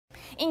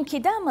In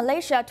Kedah,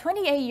 Malaysia,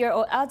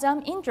 28-year-old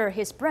Azam injured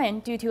his brain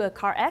due to a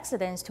car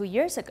accident 2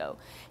 years ago.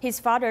 His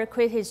father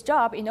quit his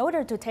job in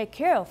order to take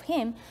care of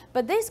him,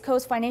 but this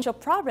caused financial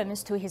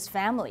problems to his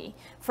family.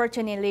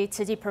 Fortunately,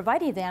 Tzu Chi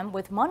provided them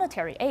with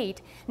monetary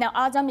aid. Now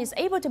Azam is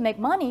able to make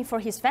money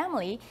for his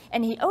family,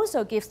 and he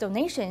also gives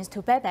donations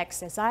to pay back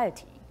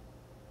society.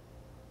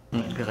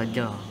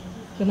 Kerja.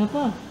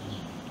 Kenapa?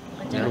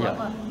 Kerja nak buat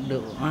apa?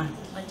 Duk,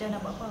 Kerja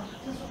nak buat apa?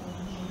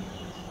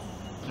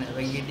 Nak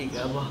bagi duit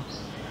ke abah.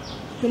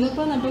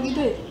 Kenapa nak bagi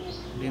duit?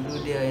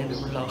 Dulu dia yang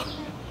duk pulau.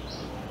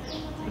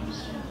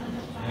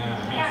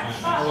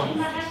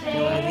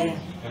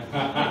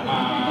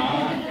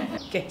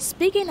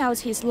 Speaking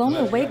out his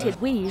long-awaited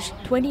wish,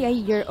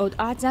 28-year-old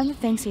Azam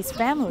thanks his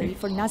family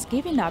for not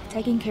giving up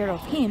taking care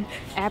of him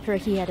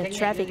after he had a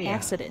traffic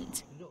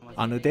accident.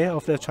 On the day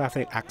of the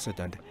traffic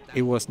accident,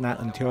 it was not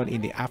until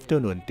in the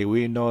afternoon did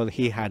we know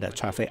he had a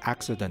traffic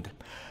accident.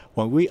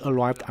 When we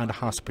arrived at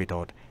the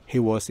hospital, he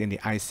was in the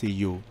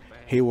ICU.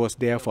 He was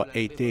there for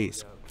 8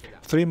 days.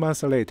 3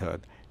 months later,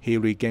 he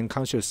regained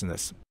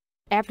consciousness.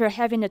 After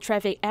having a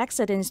traffic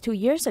accident 2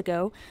 years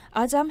ago,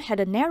 Azam had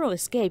a narrow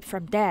escape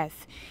from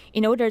death.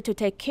 In order to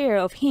take care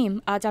of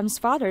him, Azam's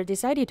father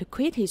decided to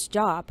quit his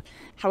job.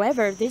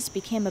 However, this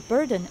became a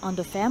burden on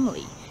the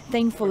family.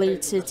 Thankfully,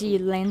 Tzu Chi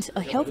lent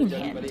a helping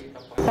hand.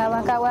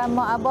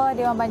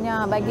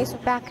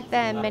 Back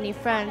then, many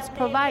friends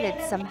provided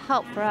some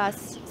help for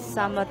us.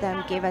 Some of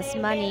them gave us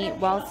money,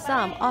 while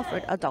some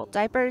offered adult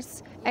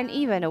diapers and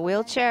even a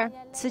wheelchair.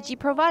 Tzu Chi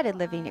provided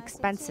living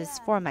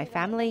expenses for my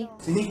family.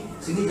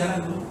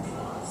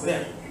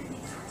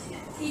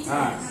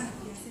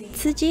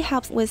 Tzu Chi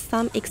helps with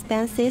some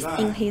expenses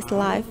in his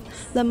life.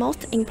 The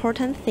most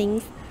important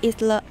thing is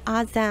let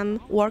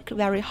Azam work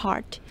very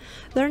hard,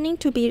 learning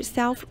to be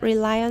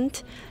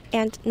self-reliant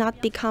and not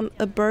become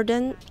a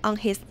burden on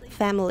his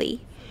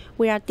family.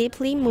 We are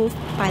deeply moved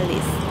by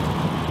this.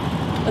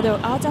 Although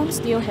Azam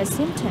still has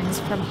symptoms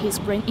from his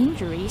brain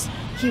injuries,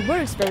 he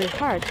works very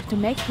hard to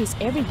make his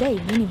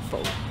everyday meaningful.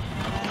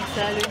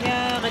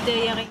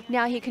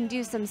 Now he can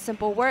do some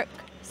simple work,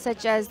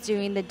 such as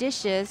doing the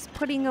dishes,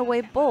 putting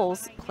away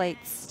bowls,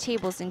 plates,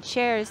 tables, and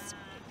chairs.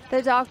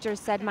 The doctor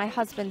said my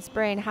husband's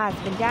brain has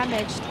been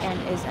damaged and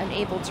is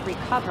unable to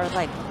recover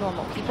like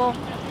normal people.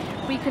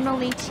 We can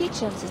only teach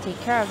him to take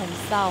care of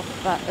himself,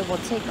 but it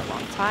will take a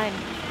long time.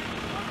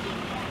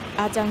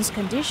 Azam's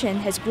condition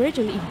has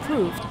gradually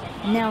improved.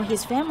 Now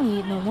his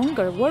family no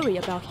longer worry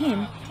about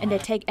him, and they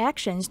take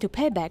actions to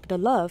pay back the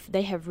love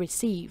they have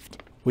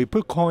received. We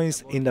put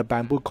coins in the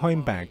bamboo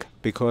coin bank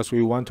because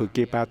we want to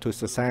give back to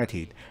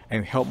society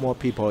and help more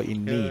people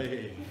in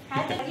need.